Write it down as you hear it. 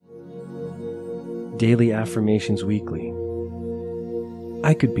daily affirmations weekly.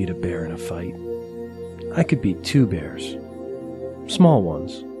 I could beat a bear in a fight. I could beat 2 bears. Small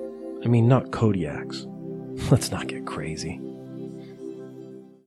ones. I mean, not Kodiaks. Let's not get crazy.